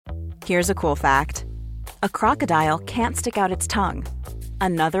Here's a cool fact. A crocodile can't stick out its tongue.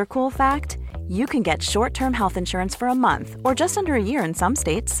 Another cool fact, you can get short-term health insurance for a month or just under a year in some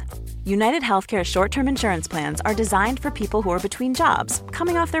states. United Healthcare short-term insurance plans are designed for people who are between jobs,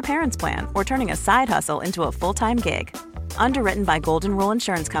 coming off their parents' plan, or turning a side hustle into a full-time gig. Underwritten by Golden Rule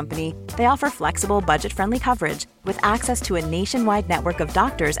Insurance Company, they offer flexible, budget-friendly coverage with access to a nationwide network of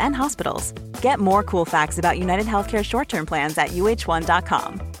doctors and hospitals. Get more cool facts about United Healthcare short-term plans at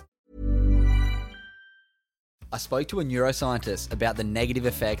uh1.com. I spoke to a neuroscientist about the negative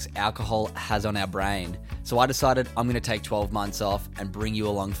effects alcohol has on our brain. So I decided I'm going to take 12 months off and bring you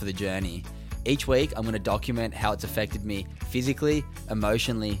along for the journey. Each week, I'm going to document how it's affected me physically,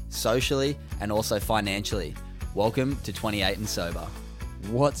 emotionally, socially, and also financially. Welcome to 28 and Sober.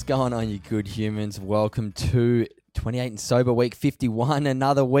 What's going on, you good humans? Welcome to 28 and Sober week 51.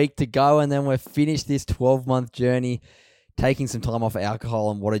 Another week to go, and then we're finished this 12-month journey, taking some time off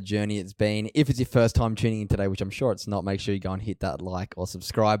alcohol, and what a journey it's been. If it's your first time tuning in today, which I'm sure it's not, make sure you go and hit that like or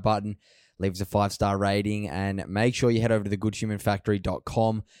subscribe button. Leave us a 5-star rating, and make sure you head over to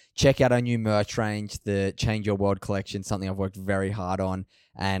thegoodhumanfactory.com. Check out our new merch range, the Change Your World collection, something I've worked very hard on,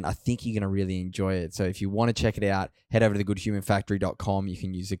 and I think you're going to really enjoy it. So if you want to check it out, head over to thegoodhumanfactory.com. You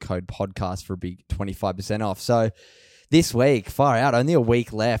can use the code podcast for a big 25% off. So this week, far out, only a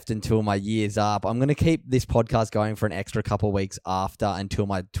week left until my year's up. I'm going to keep this podcast going for an extra couple of weeks after until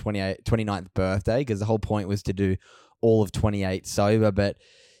my 29th birthday, because the whole point was to do all of 28 sober. But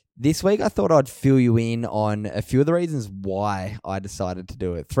this week, I thought I'd fill you in on a few of the reasons why I decided to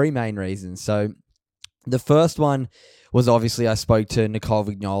do it. 3 main reasons. So the first one was obviously I spoke to Nicole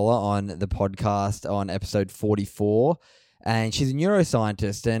Vignola on the podcast on episode 44. And she's a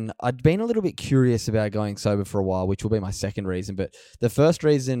neuroscientist, and I'd been a little bit curious about going sober for a while, which will be my second reason. But the first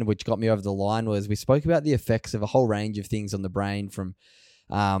reason which got me over the line was we spoke about the effects of a whole range of things on the brain, from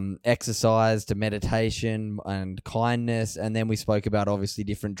exercise to meditation and kindness. And then we spoke about obviously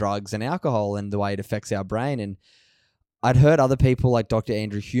different drugs and alcohol and the way it affects our brain. And I'd heard other people like Dr.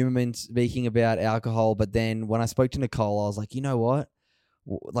 Andrew Huberman speaking about alcohol. But then when I spoke to Nicole, I was like, you know what?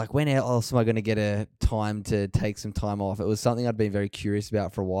 Like, when else am I going to get a time to take some time off? It was something I'd been very curious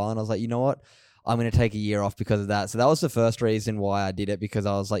about for a while. And I was like, you know what? I'm going to take a year off because of that. So that was the first reason why I did it, because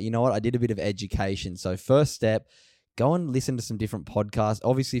I was like, you know what? I did a bit of education. So first step, go and listen to some different podcasts.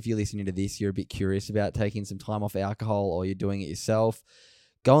 Obviously, if you're listening to this, you're a bit curious about taking some time off alcohol, or you're doing it yourself,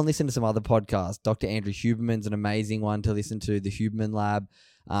 go and listen to some other podcasts. Dr. Andrew Huberman's an amazing one to listen to, the Huberman Lab.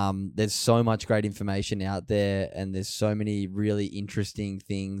 There's so much great information out there, and there's so many really interesting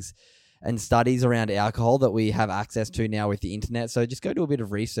things and studies around alcohol that we have access to now with the internet. So just go do a bit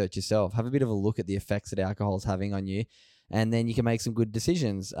of research yourself, have a bit of a look at the effects that alcohol is having on you, and then you can make some good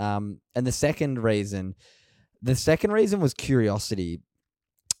decisions. And the second reason was curiosity.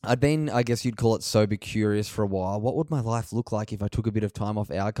 I'd been, I guess you'd call it, sober curious for a while. What would my life look like if I took a bit of time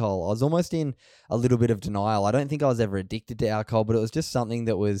off alcohol? I was almost in a little bit of denial. I don't think I was ever addicted to alcohol, but it was just something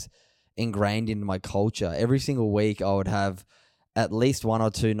that was ingrained into my culture. Every single week I would have at least 1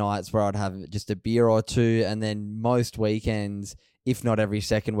 or 2 nights where I'd have just a beer or two, and then most weekends, if not every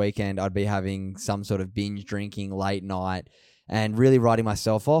second weekend, I'd be having some sort of binge drinking late night and really writing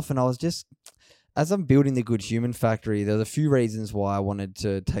myself off. And I was just, as I'm building the Good Human Factory, there's a few reasons why I wanted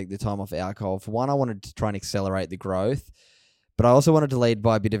to take the time off alcohol. For one, I wanted to try and accelerate the growth, but I also wanted to lead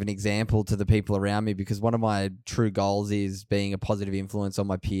by a bit of an example to the people around me, because one of my true goals is being a positive influence on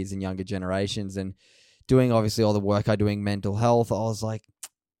my peers and younger generations. And doing obviously all the work I doing mental health, I was like,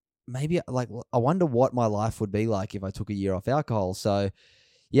 maybe I wonder what my life would be like if I took a year off alcohol. So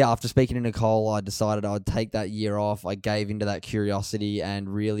yeah, after speaking to Nicole, I decided I would take that year off. I gave into that curiosity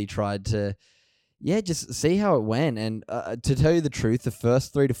and really tried to just see how it went. And to tell you the truth, the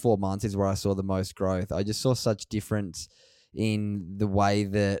first 3 to 4 months is where I saw the most growth. I just saw such difference in the way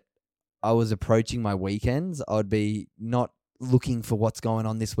that I was approaching my weekends. I would be not looking for what's going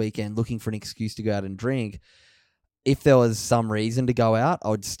on this weekend, looking for an excuse to go out and drink. If there was some reason to go out, I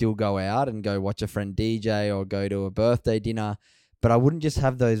would still go out and go watch a friend DJ or go to a birthday dinner. But I wouldn't just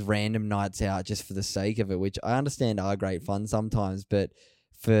have those random nights out just for the sake of it, which I understand are great fun sometimes, but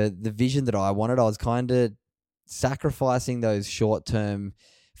for the vision that I wanted, I was kind of sacrificing those short-term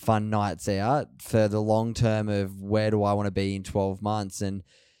fun nights out for the long-term of where do I want to be in 12 months. And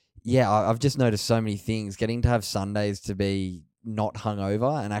yeah, I've just noticed so many things. Getting to have Sundays to be not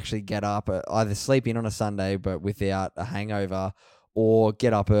hungover and actually get up, either sleep in on a Sunday but without a hangover, or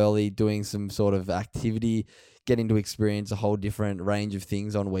get up early doing some sort of activity, getting to experience a whole different range of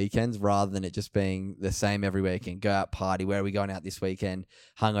things on weekends rather than it just being the same every weekend. Go out, party, where are we going out this weekend?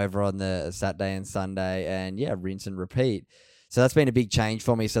 Hungover on the Saturday and Sunday, and yeah, rinse and repeat. So that's been a big change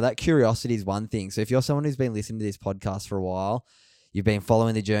for me. So that curiosity is one thing. So if you're someone who's been listening to this podcast for a while, you've been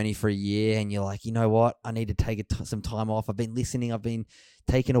following the journey for a year and you're like, you know what? I need to take some time off. I've been listening. I've been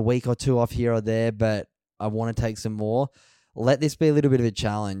taking a week or two off here or there, but I want to take some more. Let this be a little bit of a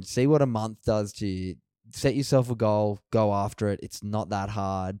challenge. See what a month does to you. Set yourself a goal. Go after it. It's not that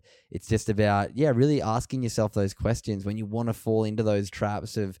hard. It's just about, really asking yourself those questions when you want to fall into those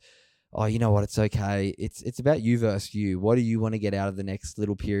traps of, oh, you know what? It's okay. It's about you versus you. What do you want to get out of the next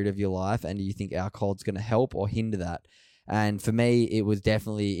little period of your life? And do you think alcohol is going to help or hinder that? And for me, it was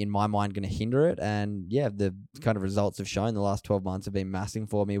definitely, in my mind, going to hinder it. And the kind of results have shown the last 12 months have been massive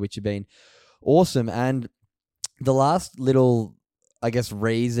for me, which have been awesome. And the last little, I guess,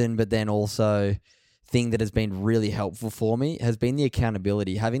 reason, but then also thing that has been really helpful for me has been the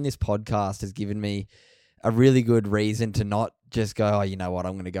accountability. Having this podcast has given me a really good reason to not just go, oh, you know what,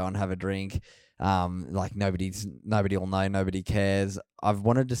 I'm going to go and have a drink. Like nobody will know, nobody cares. I've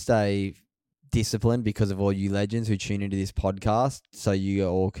wanted to stay disciplined because of all you legends who tune into this podcast, so you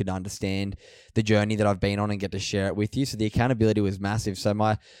all could understand the journey that I've been on and get to share it with you. So the accountability was massive. So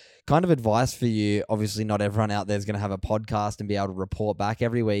my kind of advice for you, obviously not everyone out there is going to have a podcast and be able to report back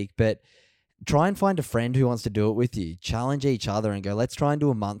every week, but try and find a friend who wants to do it with you. Challenge each other and go, let's try and do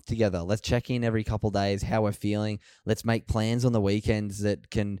a month together. Let's check in every couple of days, how we're feeling. Let's make plans on the weekends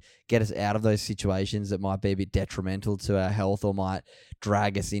that can get us out of those situations that might be a bit detrimental to our health or might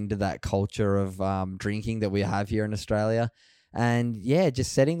drag us into that culture of drinking that we have here in Australia. And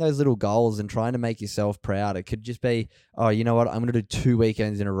just setting those little goals and trying to make yourself proud. It could just be, oh, you know what? I'm going to do 2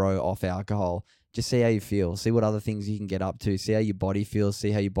 weekends in a row off alcohol. Just see how you feel. See what other things you can get up to. See how your body feels.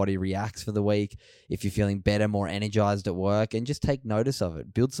 See how your body reacts for the week. If you're feeling better, more energized at work, and just take notice of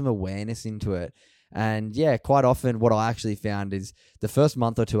it. Build some awareness into it. And quite often what I actually found is the first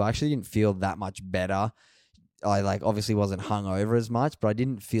month or two, I actually didn't feel that much better. I obviously wasn't hungover as much, but I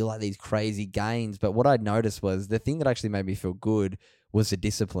didn't feel like these crazy gains. But what I noticed was the thing that actually made me feel good was the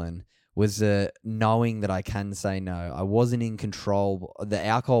discipline. Was knowing that I can say no. I wasn't in control. The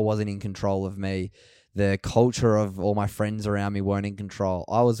alcohol wasn't in control of me. The culture of all my friends around me weren't in control.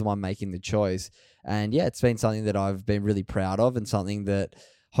 I was the one making the choice. And it's been something that I've been really proud of, and something that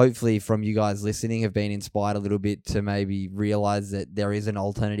hopefully from you guys listening have been inspired a little bit to maybe realize that there is an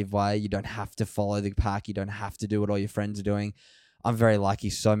alternative way. You don't have to follow the pack. You don't have to do what all your friends are doing. I'm very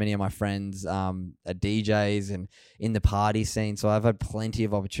lucky. So many of my friends are DJs and in the party scene. So I've had plenty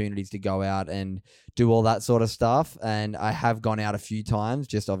of opportunities to go out and do all that sort of stuff. And I have gone out a few times,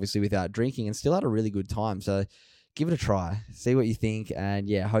 just obviously without drinking, and still had a really good time. So give it a try. See what you think. And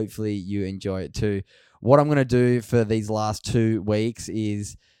hopefully you enjoy it too. What I'm going to do for these last 2 weeks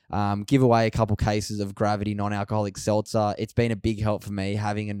is give away a couple cases of Gravity non-alcoholic seltzer. It's been a big help for me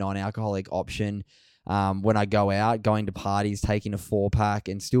having a non-alcoholic option. When I go out, going to parties, taking a 4-pack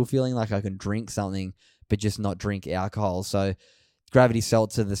and still feeling like I can drink something, but just not drink alcohol. So Gravity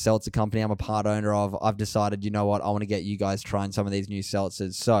Seltzer, the seltzer company I'm a part owner of, I've decided, you know what, I want to get you guys trying some of these new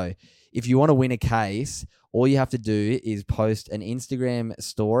seltzers. So if you want to win a case, all you have to do is post an Instagram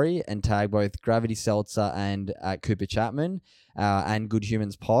story and tag both Gravity Seltzer and Cooper Chapman and Good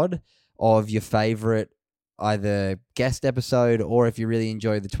Humans Pod of your favorite either guest episode, or if you really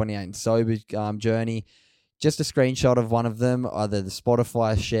enjoy the 28 and Sober journey, just a screenshot of one of them, either the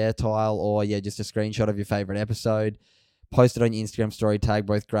Spotify share tile or just a screenshot of your favorite episode. Post it on your Instagram story, tag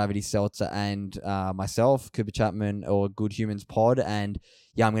both Gravity Seltzer and myself, Cooper Chapman, or Good Humans Pod. And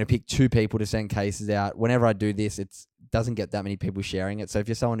I'm going to pick 2 people to send cases out. Whenever I do this, it doesn't get that many people sharing it. So if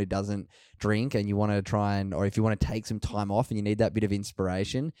you're someone who doesn't drink and you want to try and, or if you want to take some time off and you need that bit of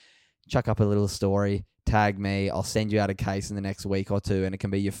inspiration, chuck up a little story, tag me. I'll send you out a case in the next week or 2, and it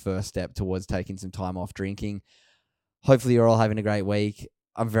can be your first step towards taking some time off drinking. Hopefully you're all having a great week.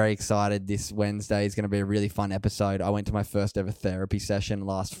 I'm very excited. This Wednesday is going to be a really fun episode. I went to my first ever therapy session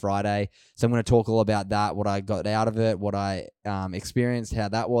last Friday. So I'm going to talk all about that, what I got out of it, what I experienced, how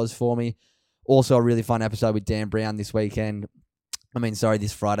that was for me. Also a really fun episode with Dan Brown this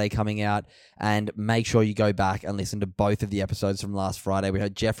Friday coming out. And make sure you go back and listen to both of the episodes from last Friday. We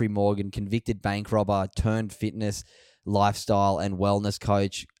had Jeffrey Morgan, convicted bank robber, turned fitness, lifestyle and wellness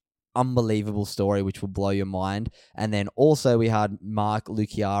coach. Unbelievable story, which will blow your mind. And then also we had Mark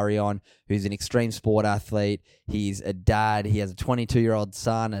Luciari on, who's an extreme sport athlete. He's a dad. He has a 22-year-old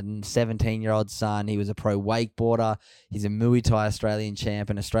son and 17-year-old son. He was a pro wakeboarder. He's a Muay Thai Australian champ,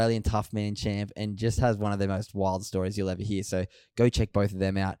 an Australian tough man champ, and just has one of the most wild stories you'll ever hear. So go check both of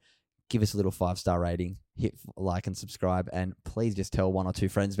them out. Give us a little 5-star rating, hit like and subscribe, and please just tell 1 or 2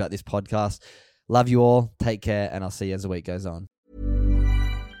 friends about this podcast. Love you all. Take care, and I'll see you as the week goes on.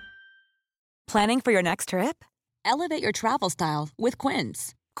 Planning for your next trip? Elevate your travel style with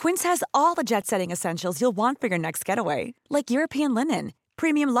Quince. Quince has all the jet-setting essentials you'll want for your next getaway, like European linen,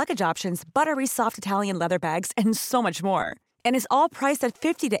 premium luggage options, buttery soft Italian leather bags, and so much more. And is all priced at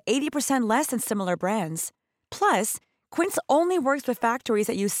 50 to 80% less than similar brands. Plus, Quince only works with factories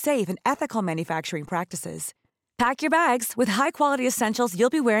that use safe and ethical manufacturing practices. Pack your bags with high-quality essentials you'll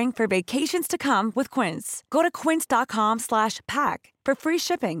be wearing for vacations to come with Quince. Go to quince.com/pack for free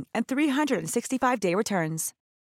shipping and 365-day returns.